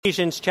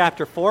Ephesians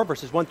chapter 4,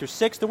 verses 1 through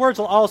 6. The words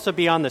will also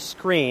be on the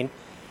screen.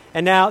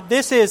 And now,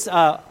 this is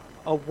a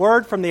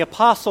word from the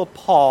Apostle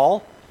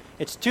Paul.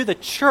 It's to the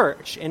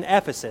church in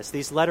Ephesus.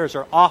 These letters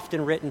are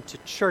often written to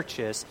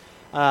churches.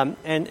 And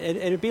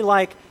it would be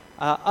like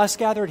us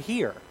gathered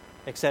here,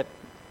 except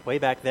way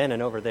back then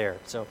and over there.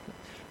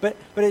 But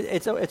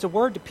it's a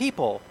word to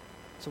people.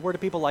 It's a word to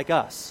people like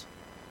us.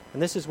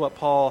 And this is what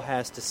Paul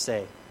has to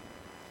say.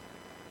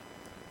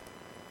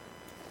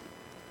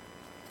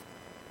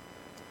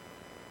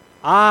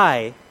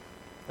 I,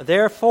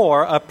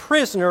 therefore, a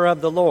prisoner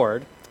of the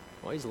Lord,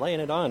 well, he's laying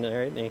it on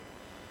there, isn't he?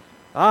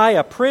 I,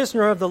 a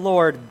prisoner of the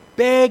Lord,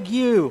 beg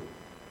you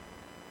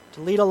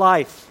to lead a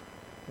life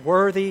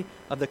worthy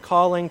of the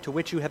calling to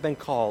which you have been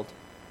called,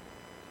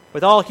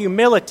 with all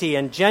humility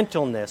and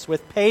gentleness,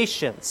 with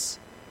patience,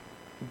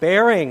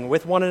 bearing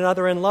with one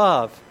another in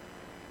love,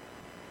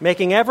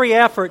 making every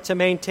effort to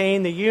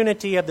maintain the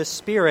unity of the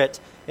Spirit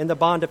in the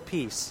bond of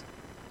peace.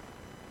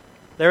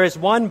 There is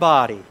one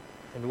body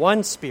and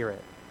one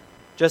Spirit,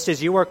 just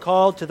as you are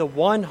called to the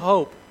one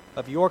hope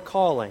of your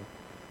calling,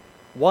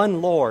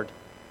 one Lord,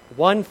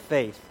 one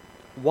faith,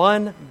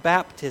 one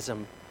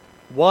baptism,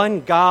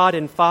 one God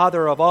and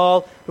Father of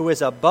all, who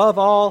is above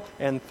all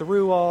and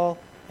through all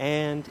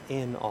and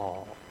in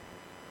all.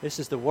 This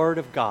is the word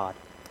of God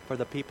for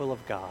the people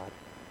of God.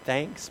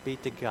 Thanks be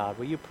to God.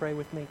 Will you pray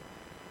with me?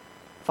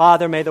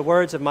 Father, may the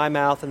words of my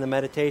mouth and the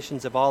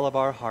meditations of all of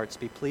our hearts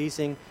be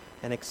pleasing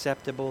and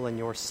acceptable in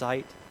your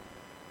sight.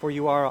 For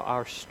you are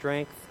our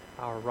strength,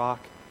 our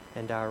rock,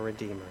 and our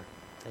Redeemer.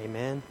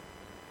 Amen.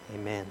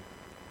 Amen.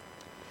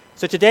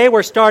 So today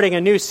we're starting a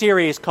new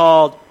series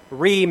called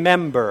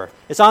Remember.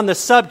 It's on the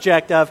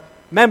subject of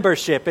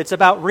membership. It's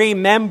about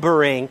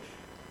remembering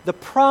the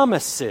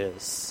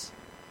promises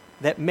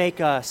that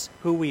make us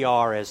who we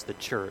are as the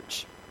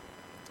church.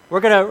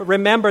 We're going to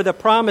remember the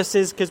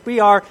promises because we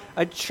are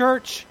a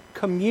church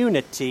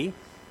community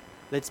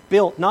that's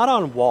built not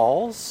on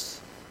walls,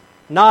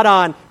 not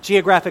on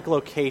geographic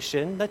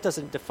location. That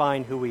doesn't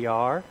define who we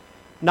are.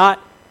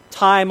 Not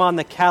time on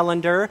the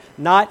calendar.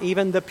 Not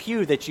even the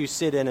pew that you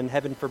sit in, and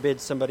heaven forbid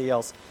somebody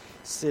else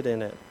sit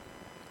in it.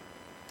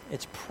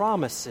 It's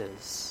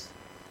promises.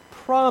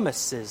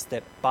 Promises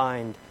that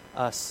bind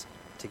us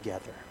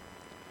together.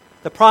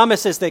 The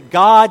promises that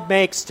God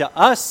makes to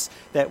us,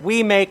 that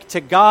we make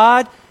to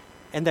God,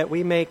 and that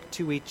we make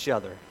to each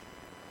other.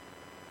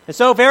 And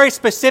so very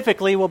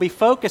specifically, we'll be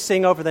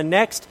focusing over the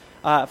next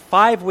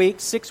 5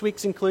 weeks, 6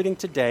 weeks including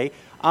today,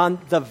 on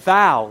the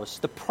vows,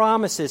 the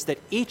promises that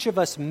each of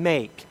us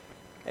make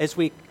as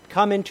we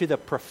come into the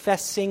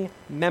professing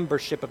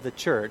membership of the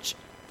church.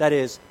 That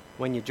is,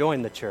 when you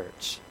join the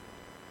church.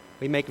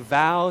 We make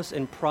vows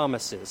and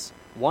promises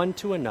one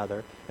to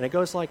another, and it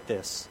goes like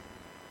this: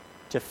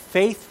 to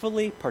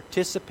faithfully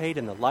participate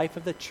in the life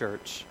of the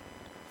church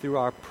through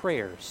our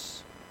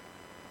prayers,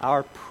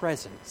 our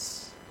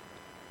presence,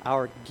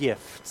 our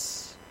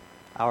gifts,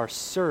 our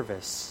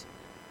service,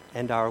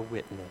 and our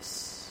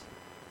witness.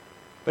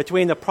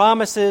 Between the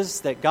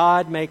promises that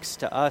God makes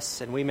to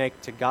us and we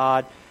make to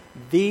God,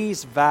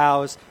 these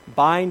vows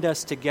bind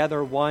us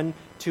together one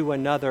to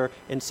another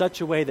in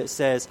such a way that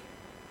says,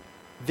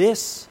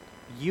 this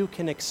you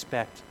can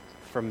expect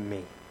from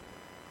me,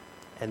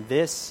 and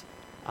this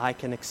I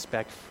can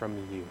expect from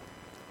you.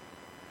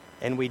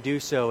 And we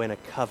do so in a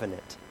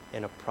covenant,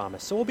 in a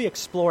promise. So we'll be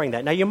exploring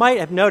that. Now you might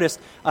have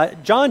noticed,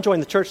 John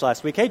joined the church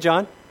last week. Hey,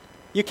 John,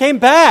 you came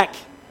back.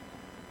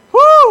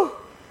 Woo!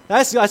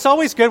 That's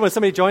always good when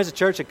somebody joins the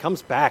church and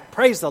comes back.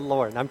 Praise the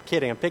Lord. I'm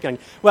kidding. I'm picking on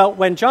you. Well,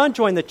 when John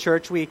joined the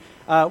church, we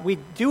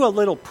do a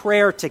little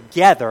prayer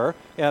together.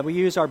 We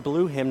use our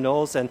blue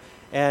hymnals, and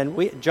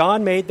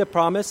John made the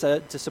promise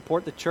to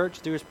support the church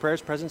through his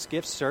prayers, presence,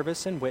 gifts,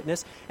 service, and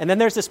witness. And then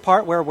there's this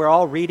part where we're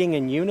all reading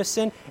in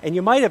unison. And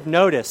you might have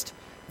noticed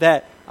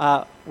that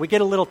we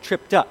get a little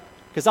tripped up,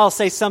 because I'll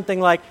say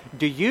something like,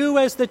 do you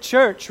as the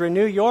church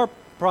renew your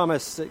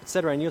promise,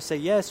 etc.? And you'll say,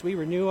 yes, we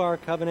renew our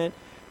covenant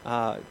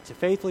to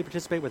faithfully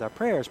participate with our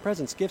prayers,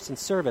 presence, gifts, and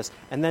service.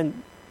 And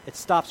then it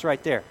stops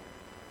right there.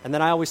 And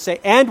then I always say,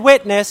 and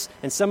witness.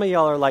 And some of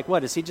y'all are like,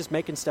 what, is he just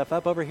making stuff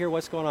up over here?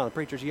 What's going on? The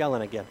preacher's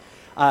yelling again.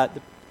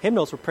 The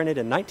hymnals were printed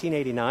in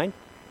 1989.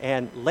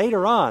 And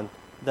later on,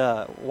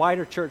 the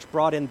wider church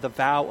brought in the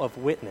vow of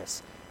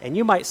witness. And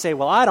you might say,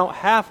 well, I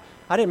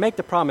didn't make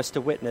the promise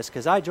to witness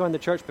because I joined the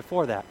church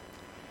before that.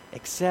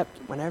 Except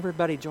when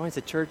everybody joins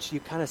the church, you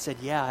kind of said,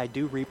 yeah, I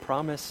do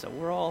re-promise. So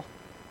we're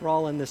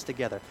all in this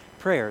together.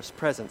 Prayers,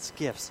 presence,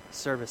 gifts,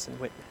 service, and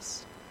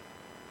witness.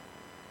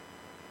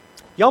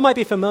 Y'all might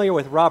be familiar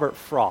with Robert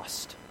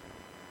Frost.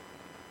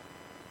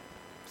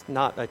 He's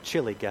not a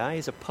chilly guy.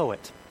 He's a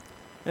poet.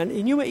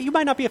 And you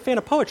might not be a fan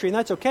of poetry, and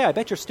that's okay. I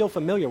bet you're still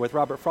familiar with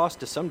Robert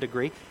Frost to some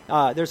degree.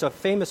 There's a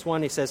famous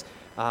one. He says,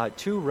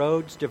 2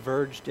 roads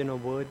diverged in a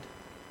wood,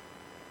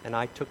 and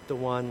I took the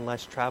one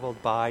less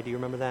traveled by. Do you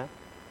remember that?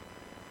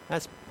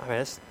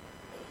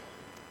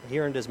 He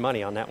earned his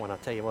money on that one, I'll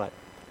tell you what.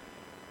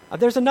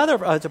 There's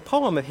a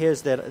poem of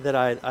his that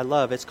I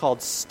love. It's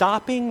called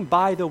Stopping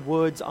by the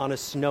Woods on a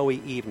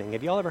Snowy Evening.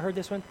 Have you all ever heard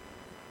this one?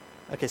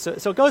 Okay, so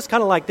it goes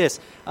kind of like this.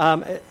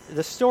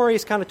 The story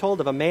is kind of told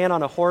of a man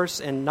on a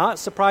horse, and not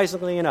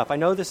surprisingly enough, I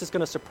know this is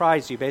going to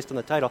surprise you based on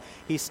the title,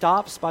 he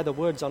stops by the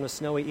woods on a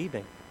snowy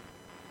evening.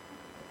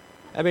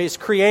 I mean, it's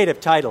creative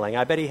titling.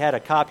 I bet he had a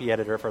copy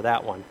editor for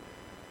that one.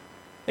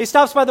 He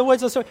stops by the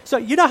woods. So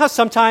you know how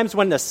sometimes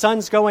when the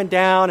sun's going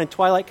down and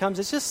twilight comes,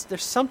 it's just,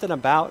 there's something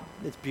about,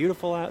 it's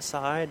beautiful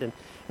outside. And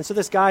so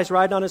this guy's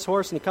riding on his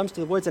horse, and he comes to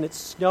the woods, and it's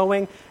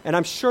snowing, and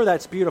I'm sure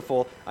that's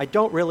beautiful. I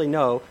don't really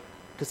know,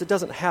 because it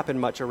doesn't happen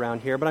much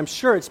around here, but I'm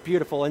sure it's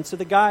beautiful. And so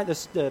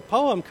the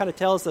poem kind of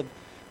tells of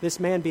this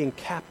man being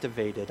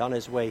captivated. On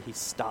his way, he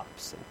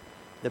stops, and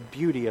the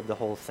beauty of the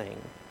whole thing.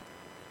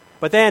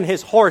 But then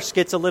his horse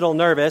gets a little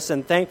nervous,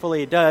 and thankfully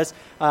he does.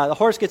 The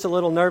horse gets a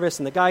little nervous,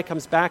 and the guy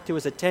comes back to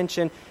his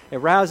attention. It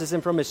rouses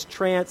him from his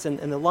trance, and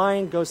the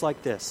line goes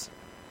like this.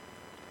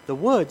 The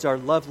woods are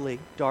lovely,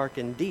 dark,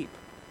 and deep.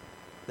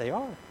 They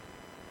are.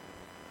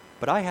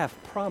 But I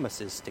have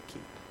promises to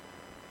keep,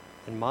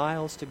 and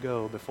miles to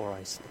go before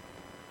I sleep.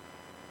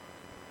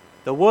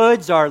 The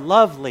woods are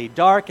lovely,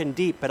 dark, and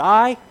deep, but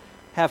I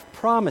have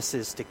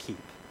promises to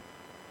keep,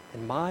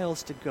 and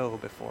miles to go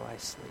before I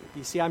sleep.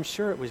 You see, I'm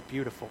sure it was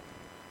beautiful.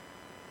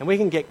 And we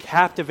can get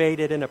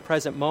captivated in a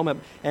present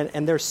moment.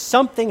 And there's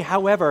something,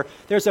 however,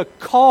 there's a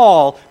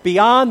call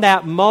beyond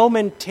that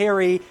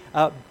momentary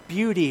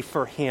beauty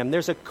for him.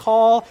 There's a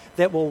call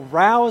that will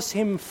rouse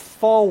him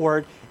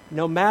forward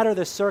no matter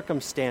the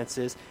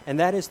circumstances,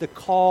 and that is the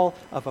call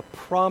of a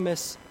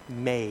promise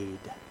made.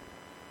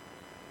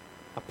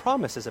 A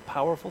promise is a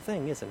powerful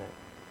thing, isn't it?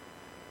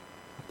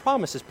 A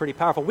promise is pretty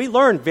powerful. We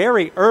learn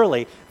very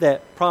early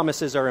that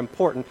promises are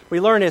important.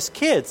 We learn as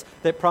kids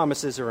that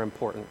promises are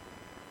important.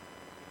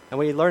 And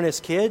we learn as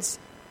kids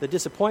the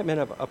disappointment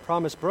of a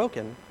promise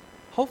broken.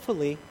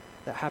 Hopefully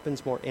that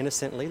happens more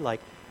innocently, like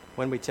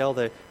when we tell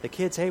the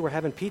kids, hey, we're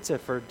having pizza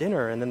for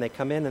dinner, and then they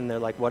come in and they're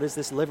like, what is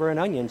this liver and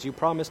onions? You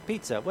promised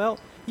pizza. Well,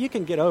 you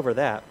can get over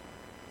that.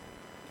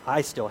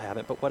 I still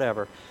haven't, but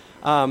whatever.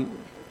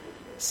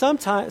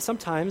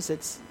 Sometimes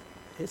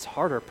it's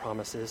harder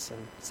promises,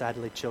 and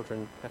sadly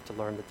children have to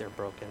learn that they're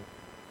broken.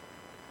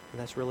 And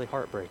that's really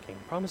heartbreaking.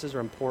 Promises are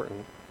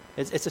important.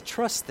 It's a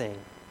trust thing.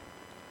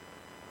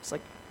 It's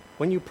like,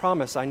 when you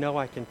promise, I know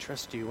I can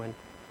trust you, and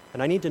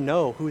I need to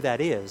know who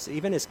that is.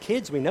 Even as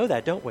kids, we know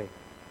that, don't we?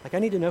 Like, I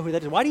need to know who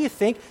that is. Why do you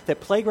think that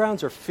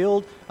playgrounds are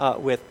filled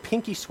with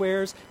pinky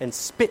swears and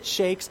spit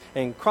shakes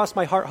and cross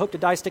my heart, hope to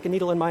die, stick a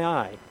needle in my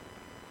eye?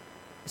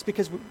 It's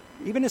because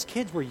even as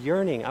kids, we're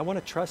yearning. I want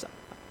to trust.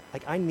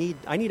 Like, I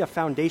need a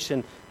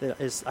foundation that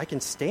is I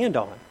can stand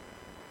on.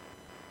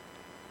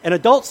 And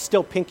adults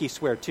still pinky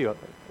swear too.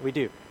 We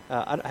do.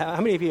 How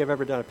many of you have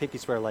ever done a pinky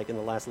swear like in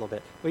the last little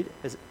bit?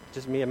 Is it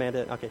just me,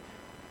 Amanda? Okay.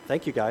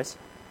 Thank you, guys.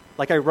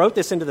 Like, I wrote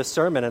this into the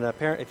sermon, and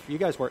apparently if you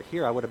guys weren't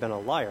here, I would have been a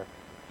liar.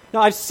 No,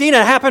 I've seen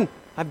it happen.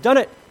 I've done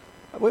it.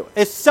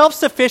 As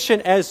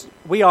self-sufficient as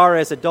we are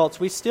as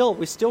adults, we still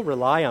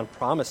rely on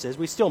promises.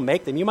 We still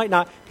make them. You might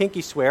not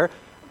pinky swear.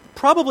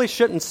 Probably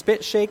shouldn't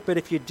spit shake, but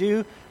if you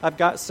do, I've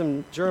got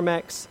some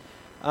Germ-X.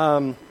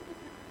 And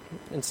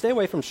stay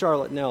away from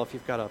Charlotte Nell if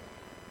you've got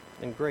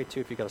and Gray too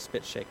if you've got a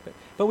spit shake.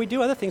 But we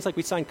do other things, like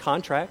we sign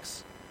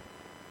contracts.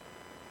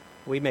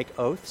 We make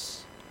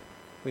oaths.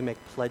 We make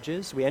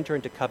pledges. We enter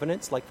into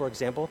covenants, like, for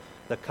example,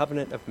 the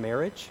covenant of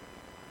marriage.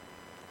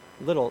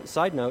 Little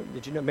side note,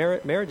 did you know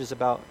marriage is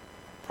about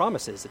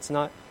promises? It's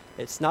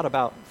not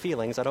about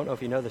feelings. I don't know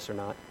if you know this or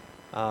not.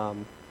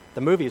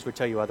 The movies would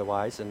tell you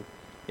otherwise. And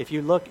if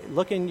you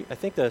look in, I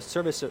think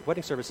the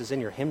wedding service is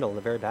in your hymnal in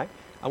the very back.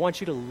 I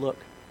want you to look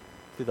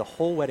through the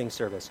whole wedding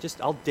service.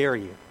 I'll dare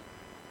you.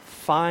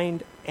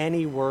 Find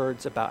any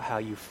words about how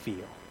you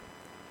feel.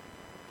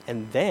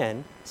 And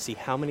then see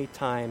how many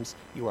times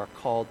you are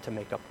called to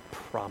make a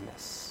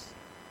promise.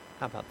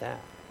 How about that?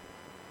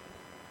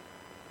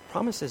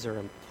 Promises are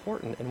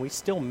important, and we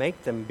still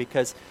make them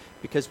because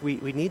we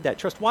need that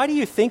trust. Why do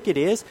you think it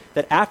is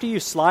that after you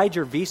slide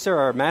your Visa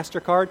or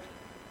MasterCard,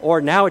 or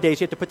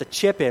nowadays you have to put the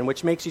chip in,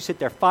 which makes you sit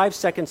there 5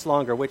 seconds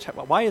longer,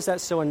 why is that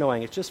so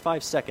annoying? It's just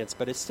 5 seconds,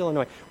 but it's still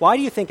annoying. Why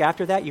do you think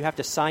after that you have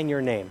to sign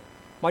your name?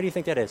 Why do you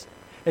think that is?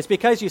 It's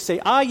because you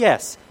say,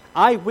 yes,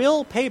 I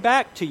will pay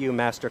back to you,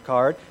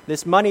 MasterCard,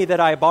 this money that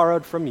I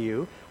borrowed from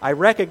you. I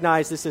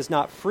recognize this is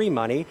not free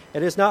money.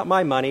 It is not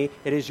my money.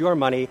 It is your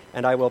money,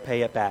 and I will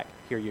pay it back.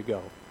 Here you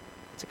go.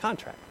 It's a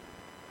contract.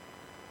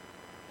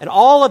 And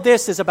all of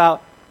this is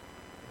about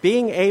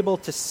being able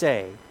to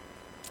say,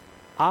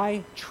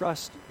 I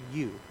trust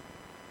you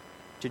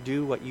to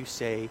do what you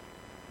say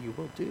you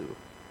will do.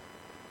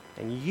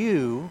 And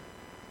you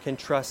can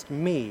trust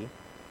me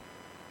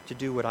to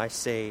do what I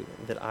say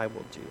that I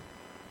will do.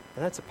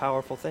 And that's a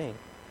powerful thing.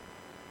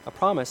 A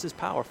promise is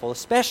powerful,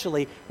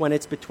 especially when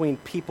it's between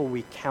people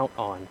we count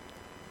on.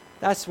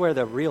 That's where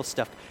the real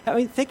stuff... I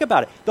mean, think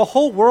about it. The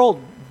whole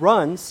world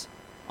runs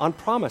on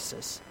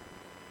promises.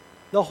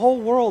 The whole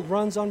world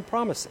runs on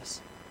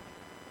promises.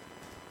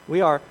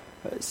 We are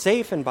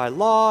safe, and by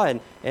law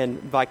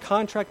and by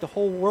contract, the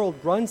whole world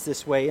runs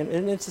this way.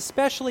 And it's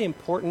especially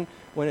important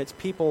when it's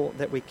people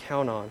that we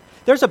count on.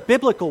 There's a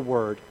biblical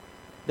word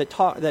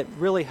that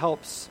really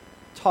helps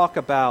talk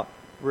about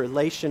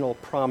relational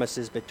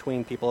promises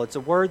between people. It's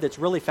a word that's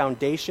really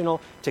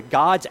foundational to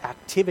God's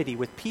activity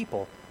with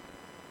people.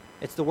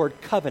 It's the word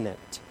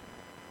covenant.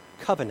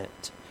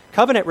 Covenant.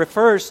 Covenant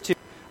refers to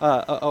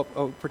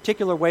a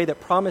particular way that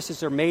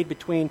promises are made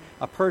between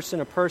a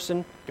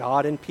person,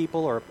 God and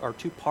people, or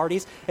two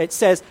parties. It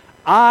says,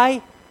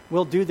 I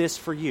will do this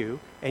for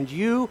you, and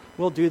you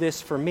will do this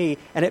for me.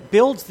 And it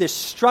builds this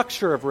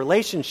structure of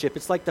relationship.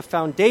 It's like the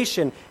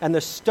foundation and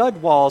the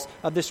stud walls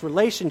of this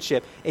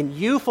relationship. And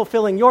you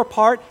fulfilling your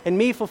part and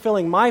me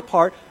fulfilling my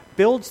part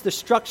builds the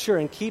structure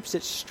and keeps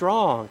it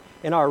strong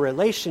in our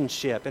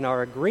relationship, in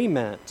our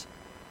agreement.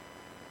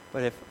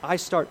 But if I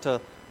start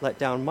to let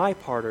down my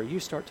part, or you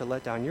start to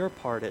let down your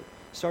part, it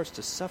starts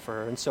to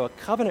suffer. And so a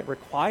covenant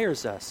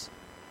requires us,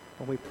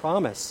 when we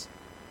promise,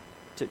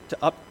 to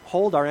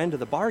uphold our end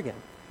of the bargain.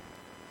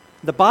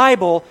 The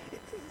Bible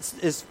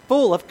is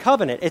full of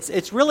covenant.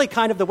 It's really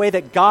kind of the way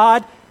that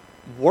God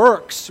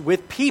works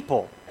with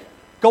people.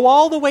 Go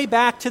all the way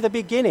back to the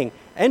beginning.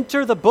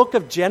 Enter the book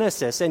of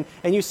Genesis, and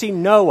you see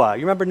Noah.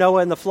 You remember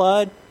Noah and the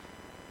flood?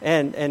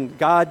 And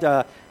God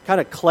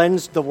kind of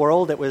cleansed the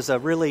world. It was a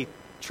really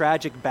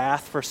tragic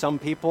bath for some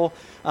people.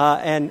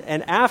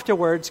 And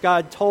afterwards,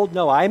 God told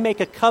Noah, I make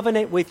a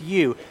covenant with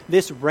you.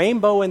 This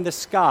rainbow in the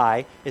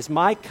sky is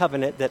my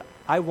covenant that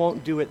I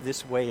won't do it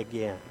this way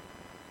again.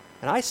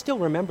 And I still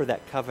remember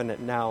that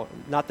covenant now,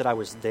 not that I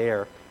was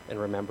there and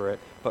remember it,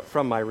 but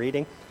from my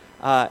reading.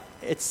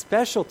 It's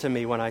special to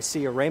me when I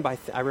see a rainbow.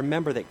 I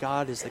remember that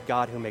God is the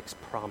God who makes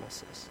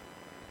promises.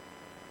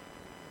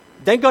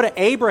 Then go to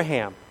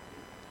Abraham.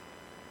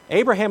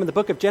 Abraham in the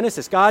book of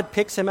Genesis, God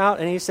picks him out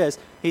and he says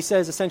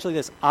essentially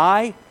this,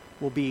 I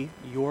will be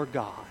your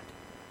God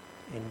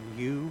and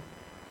you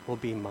will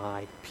be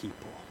my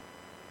people.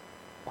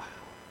 Wow.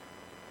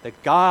 The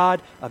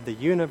God of the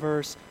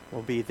universe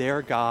will be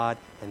their God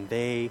and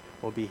they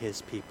will be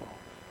his people.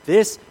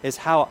 This is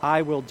how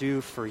I will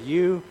do for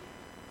you,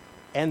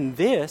 and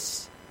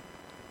this,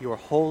 your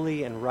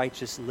holy and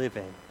righteous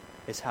living,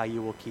 is how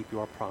you will keep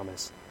your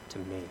promise to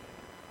me.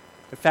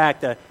 In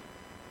fact, the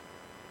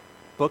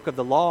book of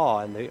the law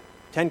and the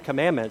Ten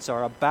Commandments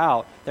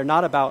they're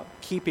not about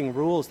keeping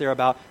rules, they're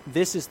about,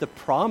 this is the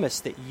promise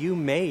that you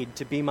made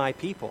to be my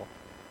people.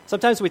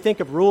 Sometimes we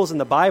think of rules in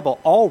the Bible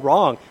all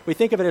wrong. We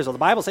think of it as, well, the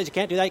Bible says you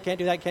can't do that, you can't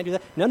do that, you can't do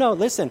that. No,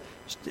 listen,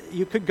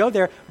 you could go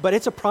there, but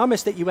it's a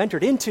promise that you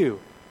entered into.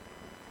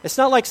 It's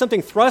not like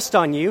something thrust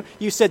on you.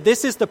 You said,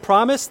 this is the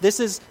promise, this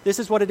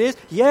is what it is.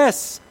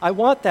 Yes, I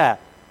want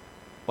that.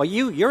 Well,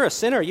 you're a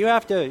sinner. You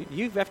have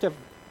to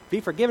be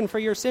forgiven for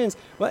your sins.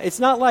 Well, it's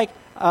not like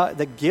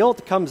the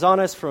guilt comes on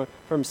us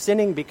from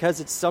sinning because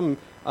it's some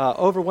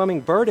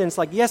overwhelming burden. It's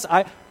like, yes,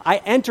 I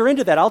enter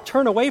into that. I'll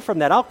turn away from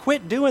that. I'll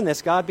quit doing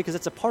this, God, because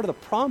it's a part of the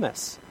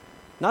promise,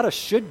 not a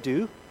should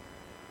do.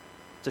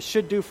 It's a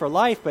should do for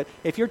life, but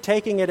if you're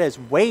taking it as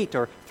weight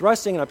or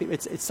thrusting it on people,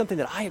 it's something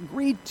that I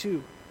agreed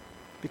to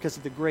because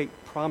of the great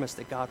promise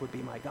that God would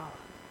be my God.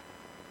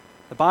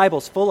 The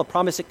Bible's full of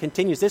promise. It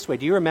continues this way.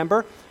 Do you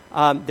remember?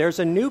 There's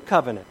a new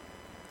covenant.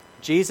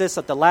 Jesus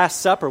at the Last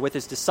Supper with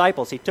his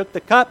disciples, he took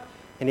the cup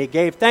and he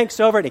gave thanks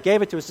over it, and he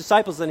gave it to his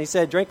disciples, and he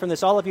said, drink from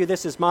this, all of you,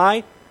 this is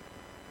my...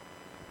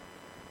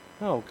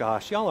 Oh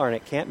gosh, y'all aren't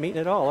at camp meeting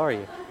at all, are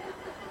you?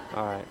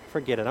 All right,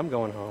 forget it, I'm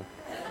going home.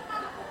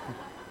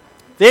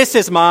 This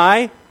is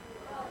my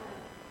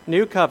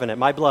new covenant,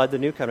 my blood, the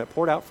new covenant,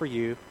 poured out for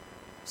you.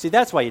 See,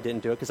 that's why you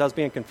didn't do it, because I was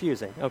being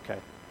confusing. Okay,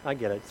 I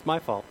get it. It's my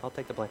fault. I'll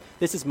take the blame.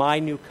 This is my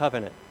new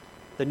covenant,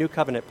 the new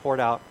covenant poured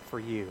out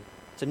for you.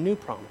 It's a new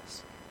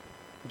promise.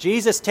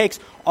 Jesus takes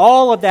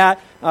all of that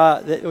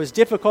that was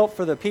difficult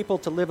for the people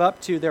to live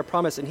up to their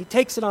promise, and he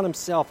takes it on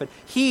himself, and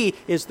he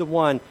is the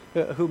one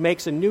who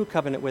makes a new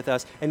covenant with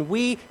us, and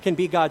we can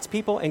be God's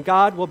people, and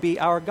God will be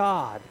our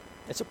God.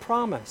 It's a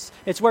promise.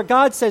 It's where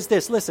God says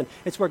this. Listen,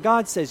 it's where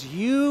God says,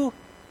 you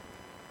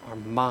are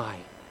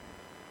mine.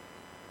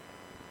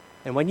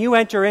 And when you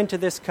enter into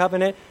this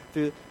covenant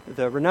through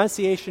the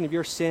renunciation of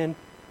your sin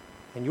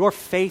and your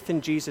faith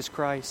in Jesus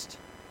Christ,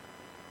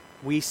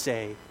 we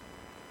say,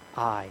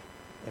 I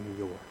am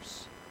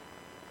yours.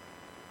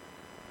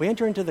 We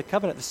enter into the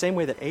covenant the same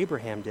way that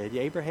Abraham did.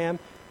 Abraham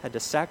had to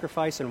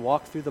sacrifice and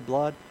walk through the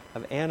blood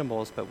of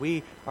animals, but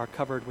we are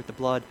covered with the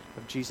blood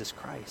of Jesus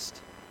Christ.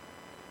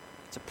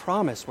 It's a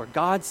promise where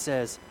God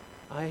says,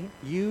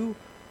 you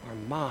are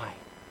mine.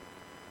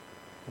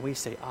 And we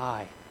say,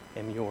 I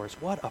am yours.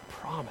 What a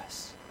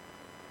promise.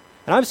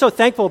 And I'm so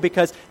thankful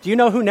because do you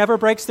know who never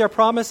breaks their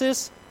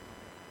promises?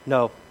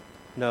 No,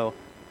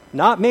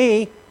 not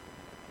me.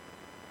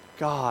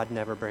 God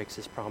never breaks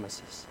his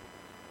promises.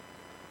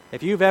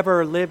 If you've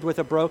ever lived with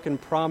a broken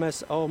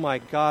promise, oh my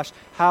gosh,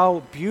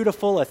 how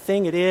beautiful a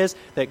thing it is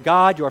that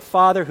God, your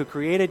Father, who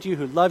created you,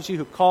 who loves you,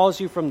 who calls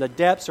you from the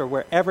depths or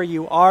wherever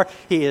you are,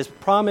 he has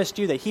promised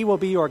you that he will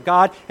be your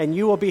God and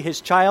you will be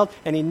his child,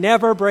 and he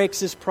never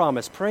breaks his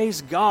promise.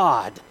 Praise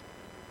God.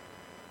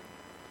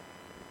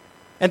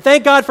 And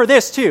thank God for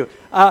this too,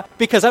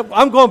 because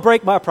I'm going to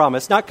break my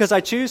promise, not because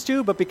I choose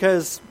to, but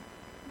because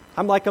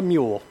I'm like a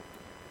mule.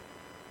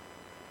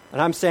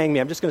 And I'm saying me,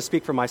 I'm just going to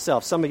speak for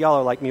myself. Some of y'all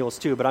are like mules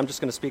too, but I'm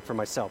just going to speak for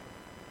myself.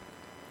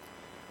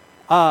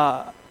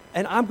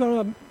 And I'm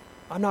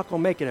not going to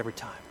make it every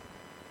time.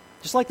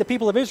 Just like the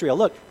people of Israel.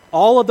 Look,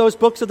 all of those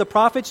books of the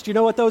prophets, do you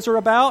know what those are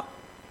about?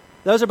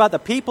 Those are about the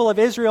people of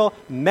Israel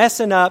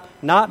messing up,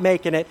 not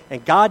making it,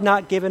 and God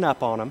not giving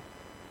up on them.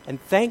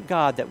 And thank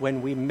God that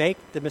when we make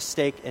the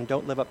mistake and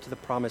don't live up to the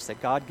promise,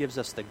 that God gives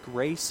us the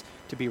grace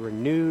to be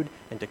renewed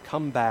and to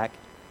come back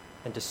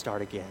and to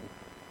start again.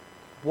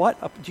 Do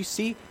you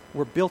see?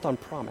 We're built on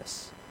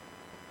promise.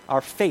 Our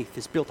faith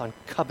is built on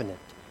covenant.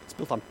 It's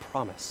built on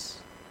promise.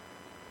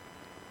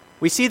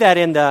 We see that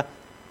in the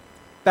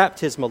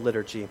baptismal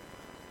liturgy.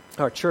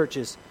 Our church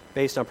is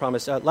based on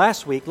promise.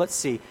 Last week, let's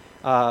see,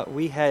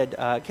 we had,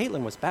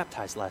 Caitlin was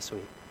baptized last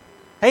week.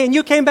 Hey, and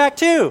you came back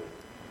too.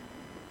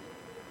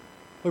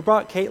 We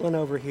brought Caitlin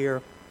over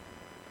here,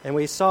 and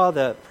we saw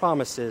the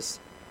promises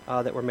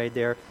that were made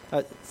there.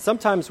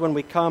 Sometimes when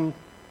we come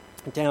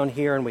down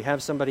here and we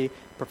have somebody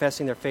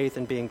professing their faith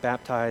and being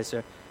baptized,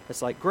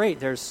 it's like, great,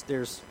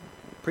 there's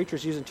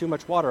preacher's using too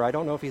much water. I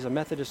don't know if he's a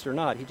Methodist or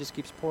not. He just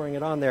keeps pouring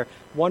it on there.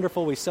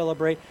 Wonderful, we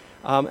celebrate.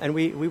 And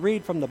we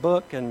read from the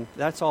book, and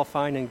that's all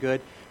fine and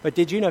good. But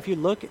did you know, if you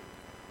look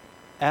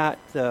at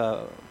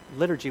the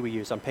liturgy we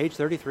use on page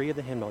 33 of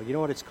the hymnal, you know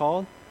what it's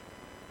called?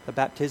 The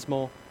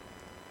baptismal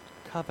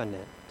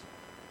covenant.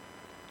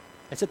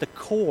 It's at the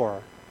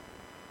core.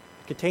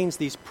 It contains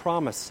these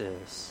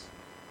promises.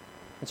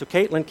 And so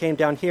Caitlin came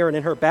down here, and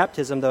in her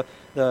baptism,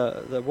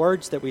 the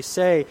words that we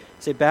say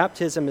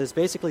baptism is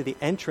basically the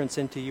entrance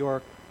into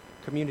your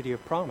community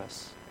of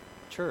promise,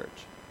 church.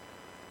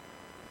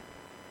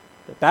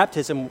 The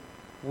baptism,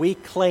 we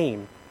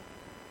claim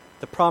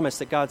the promise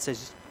that God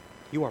says,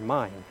 you are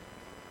mine.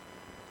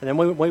 And then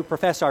when we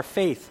profess our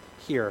faith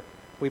here,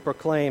 we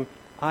proclaim,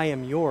 I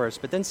am yours.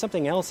 But then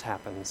something else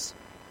happens,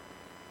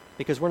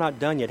 because we're not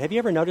done yet. Have you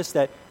ever noticed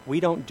that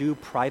we don't do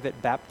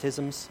private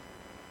baptisms?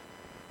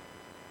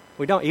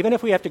 We don't. Even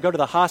if we have to go to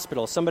the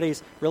hospital,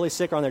 somebody's really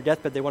sick or on their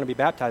deathbed, they want to be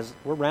baptized,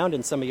 we're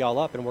rounding some of y'all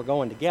up and we're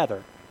going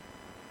together.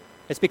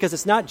 It's because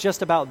it's not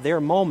just about their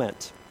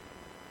moment.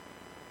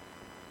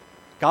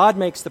 God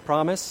makes the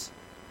promise,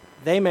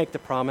 they make the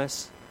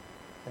promise,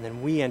 and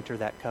then we enter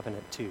that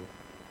covenant too.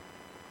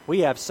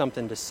 We have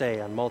something to say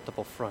on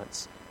multiple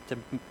fronts, to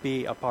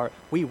be a part.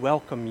 We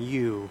welcome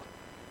you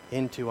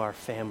into our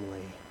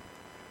family.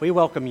 We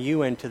welcome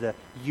you into the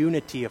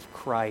unity of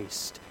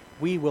Christ.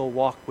 We will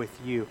walk with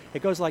you.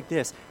 It goes like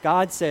this.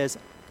 God says,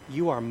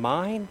 you are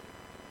mine.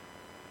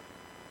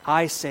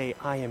 I say,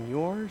 I am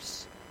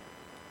yours.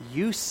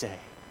 You say,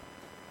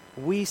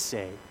 we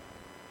say,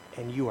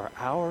 and you are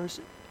ours,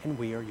 and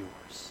we are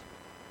yours.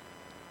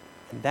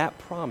 And that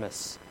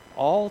promise,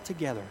 all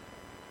together,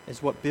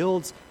 is what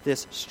builds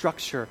this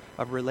structure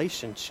of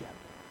relationship.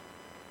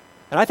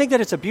 And I think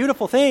that it's a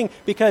beautiful thing,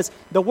 because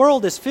the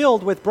world is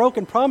filled with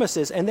broken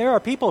promises, and there are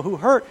people who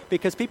hurt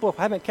because people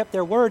haven't kept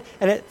their word,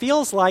 and it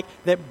feels like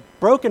that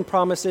broken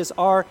promises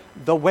are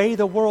the way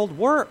the world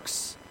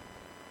works.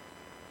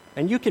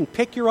 And you can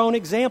pick your own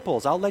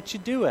examples. I'll let you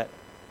do it.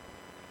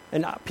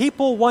 And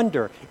people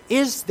wonder,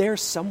 is there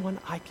someone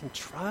I can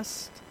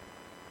trust?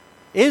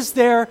 Is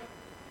there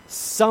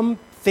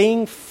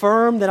something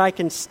firm that I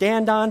can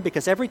stand on?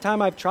 Because every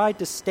time I've tried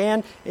to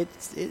stand,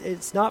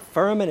 it's not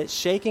firm and it's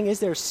shaking.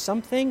 Is there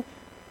something?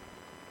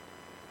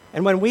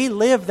 And when we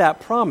live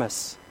that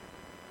promise,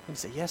 we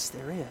say, yes,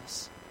 there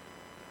is.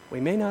 We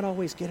may not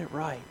always get it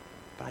right,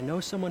 but I know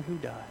someone who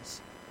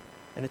does.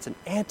 And it's an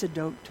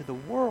antidote to the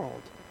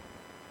world.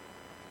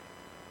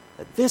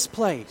 That this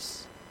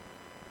place,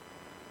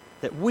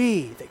 that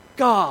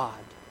God,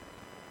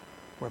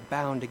 we're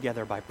bound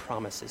together by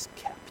promises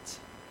kept.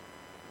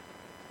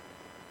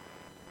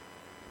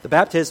 The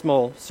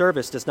baptismal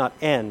service does not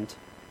end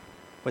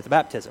with the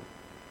baptism.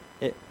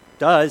 It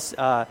does,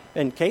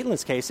 in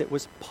Caitlin's case, it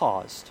was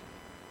paused.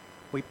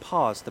 We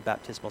paused the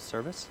baptismal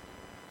service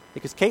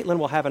because Caitlin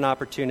will have an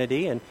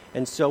opportunity, and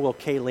so will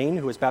Kayleen,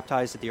 who was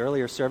baptized at the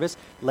earlier service,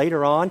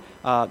 later on,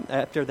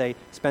 after they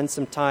spend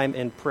some time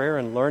in prayer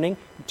and learning,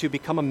 to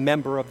become a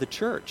member of the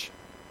church.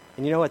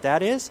 And you know what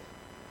that is?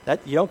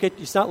 That you don't get.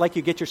 It's not like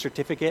you get your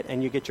certificate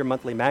and you get your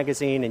monthly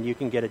magazine and you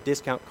can get a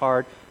discount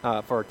card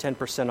for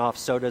 10% off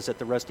sodas at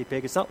the Rusty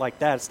Pig. It's not like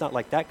that. It's not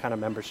like that kind of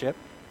membership.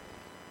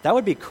 That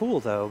would be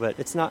cool, though, but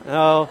it's not.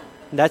 No,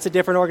 that's a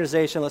different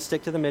organization. Let's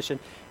stick to the mission.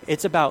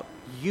 It's about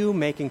you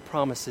making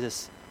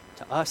promises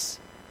to us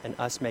and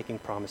us making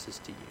promises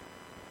to you.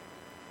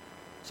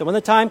 So when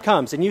the time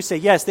comes and you say,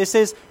 yes, this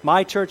is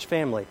my church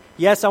family.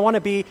 Yes, I want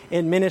to be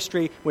in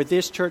ministry with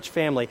this church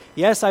family.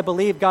 Yes, I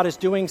believe God is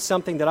doing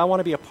something that I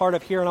want to be a part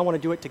of here, and I want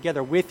to do it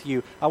together with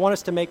you. I want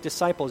us to make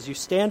disciples. You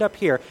stand up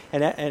here,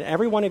 and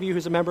every one of you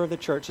who's a member of the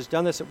church has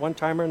done this at one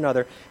time or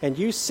another, and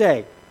you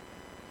say,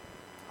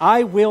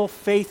 I will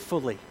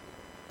faithfully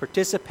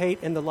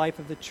participate in the life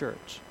of the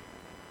church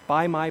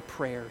by my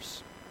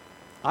prayers.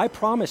 I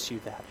promise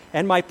you that.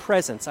 And my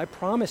presence, I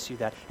promise you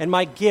that. And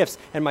my gifts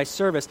and my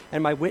service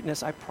and my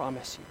witness, I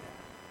promise you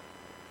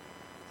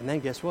that. And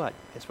then guess what?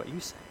 Guess what you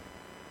say?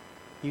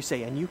 You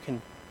say, and you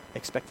can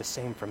expect the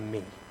same from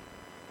me.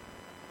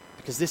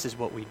 Because this is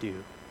what we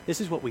do.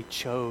 This is what we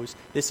chose.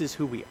 This is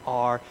who we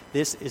are.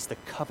 This is the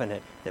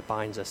covenant that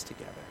binds us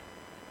together.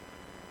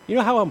 You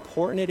know how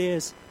important it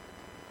is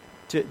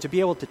to be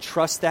able to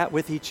trust that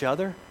with each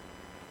other?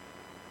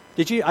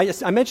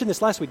 I mentioned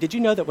this last week. Did you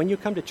know that when you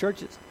come to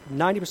church,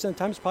 90% of the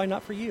time it's probably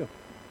not for you?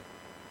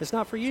 It's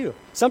not for you.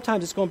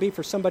 Sometimes it's going to be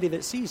for somebody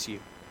that sees you.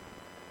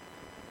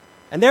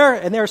 And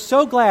they're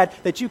so glad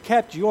that you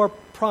kept your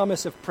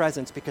promise of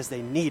presence because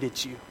they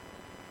needed you.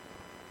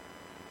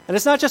 And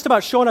it's not just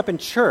about showing up in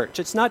church.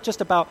 It's not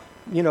just about,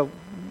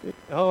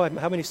 how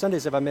many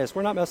Sundays have I missed?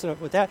 We're not messing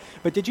up with that.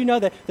 But did you know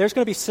that there's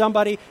going to be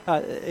somebody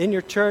in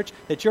your church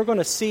that you're going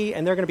to see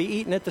and they're going to be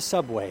eating at the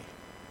Subway?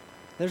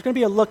 There's going to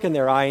be a look in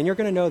their eye and you're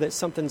going to know that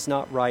something's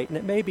not right. And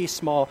it may be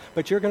small,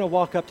 but you're going to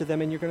walk up to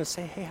them and you're going to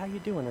say, hey, how you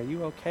doing? Are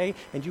you okay?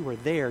 And you were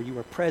there. You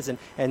were present.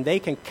 And they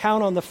can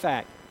count on the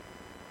fact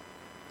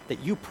that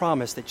you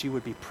promised that you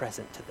would be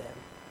present to them.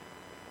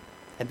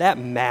 And that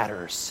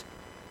matters.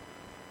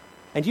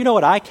 And you know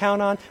what I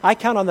count on? I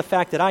count on the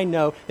fact that I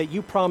know that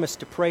you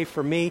promised to pray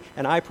for me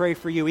and I pray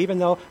for you, even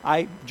though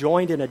I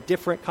joined in a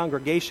different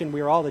congregation.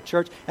 We were all the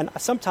church. And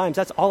sometimes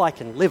that's all I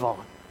can live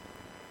on.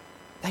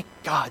 Thank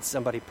God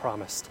somebody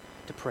promised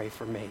to pray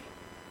for me.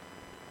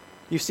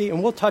 You see,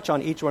 and we'll touch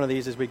on each one of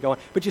these as we go on.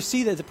 But you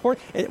see that it's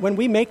important. When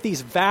we make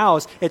these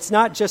vows, it's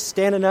not just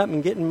standing up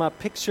and getting my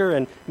picture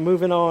and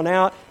moving on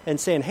out and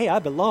saying, hey, I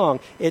belong.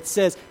 It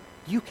says,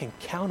 you can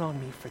count on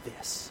me for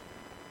this.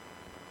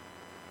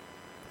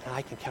 And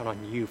I can count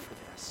on you for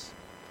this.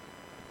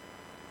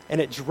 And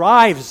it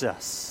drives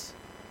us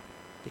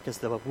because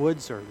the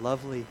woods are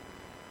lovely,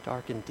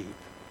 dark, and deep.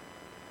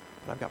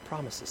 But I've got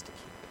promises to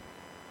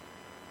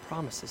keep.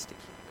 Promises to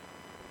keep.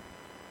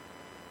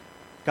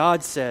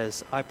 God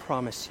says, I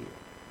promise you,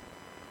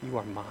 you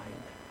are mine.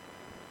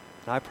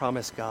 And I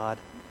promise God,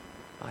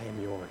 I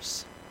am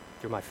yours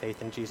through my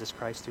faith in Jesus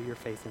Christ, through your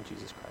faith in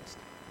Jesus Christ.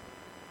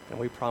 And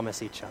we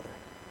promise each other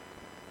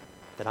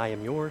that I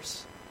am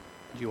yours,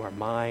 you are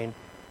mine,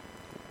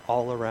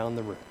 all around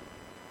the room.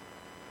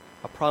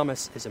 A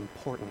promise is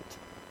important.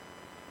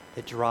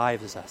 It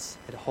drives us.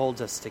 It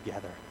holds us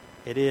together.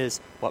 It is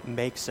what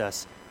makes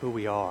us who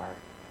we are.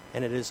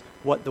 And it is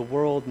what the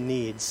world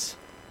needs.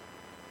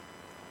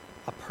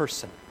 A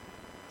person,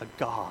 a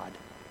God,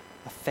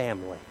 a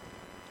family,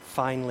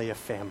 finally a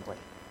family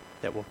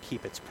that will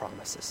keep its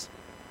promises.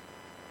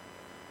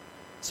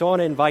 So I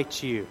want to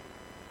invite you.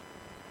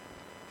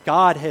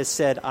 God has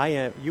said,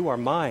 you are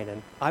mine,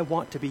 and I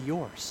want to be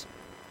yours.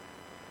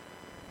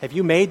 Have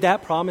you made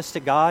that promise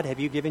to God? Have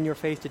you given your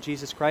faith to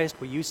Jesus Christ?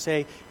 Will you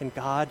say, in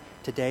God,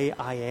 today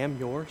I am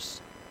yours?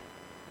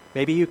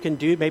 Maybe you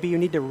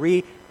need to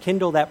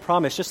rekindle that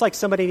promise. Just like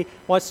somebody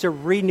wants to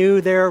renew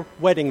their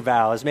wedding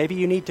vows. Maybe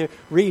you need to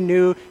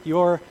renew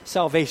your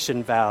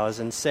salvation vows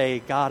and say,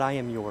 God, I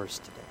am yours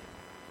today.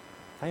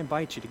 I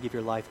invite you to give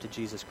your life to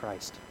Jesus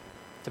Christ,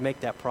 to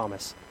make that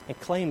promise and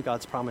claim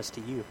God's promise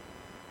to you.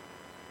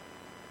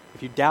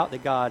 If you doubt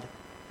that God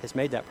has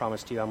made that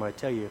promise to you, I'm going to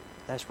tell you,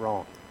 that's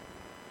wrong.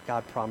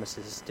 God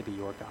promises to be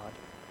your God.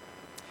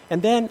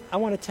 And then I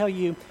want to tell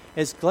you,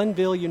 as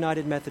Glenville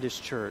United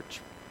Methodist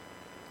Church,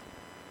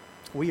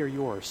 we are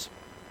yours.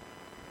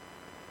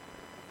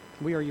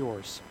 We are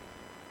yours.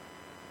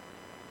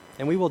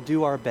 And we will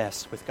do our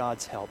best with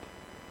God's help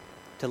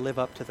to live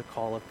up to the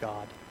call of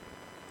God.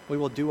 We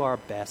will do our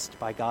best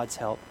by God's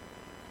help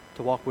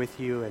to walk with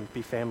you and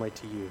be family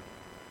to you.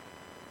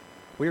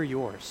 We are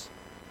yours.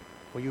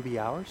 Will you be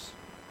ours?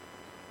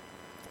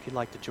 If you'd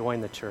like to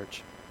join the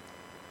church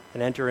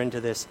and enter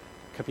into this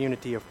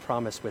community of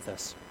promise with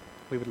us,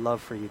 we would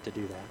love for you to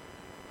do that.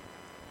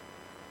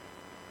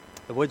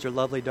 The woods are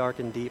lovely, dark,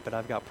 and deep, but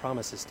I've got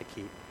promises to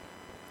keep.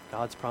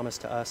 God's promise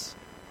to us,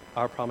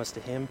 our promise to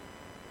Him,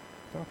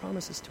 and our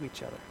promises to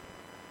each other.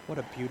 What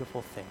a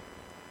beautiful thing.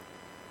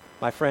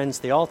 My friends,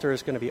 the altar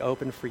is going to be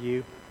open for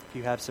you if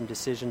you have some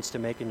decisions to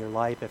make in your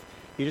life. If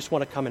you just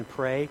want to come and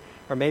pray,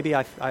 or maybe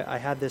I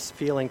had this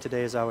feeling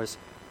today as I was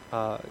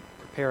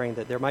preparing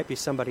that there might be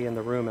somebody in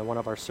the room in one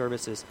of our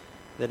services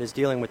that is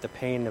dealing with the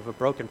pain of a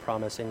broken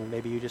promise, and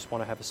maybe you just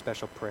want to have a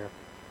special prayer.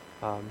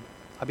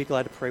 I'd be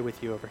glad to pray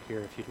with you over here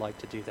if you'd like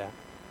to do that.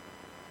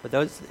 But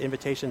those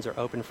invitations are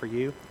open for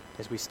you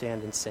as we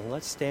stand and sing.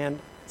 Let's stand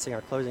and sing our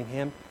closing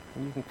hymn,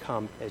 and you can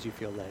come as you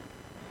feel led.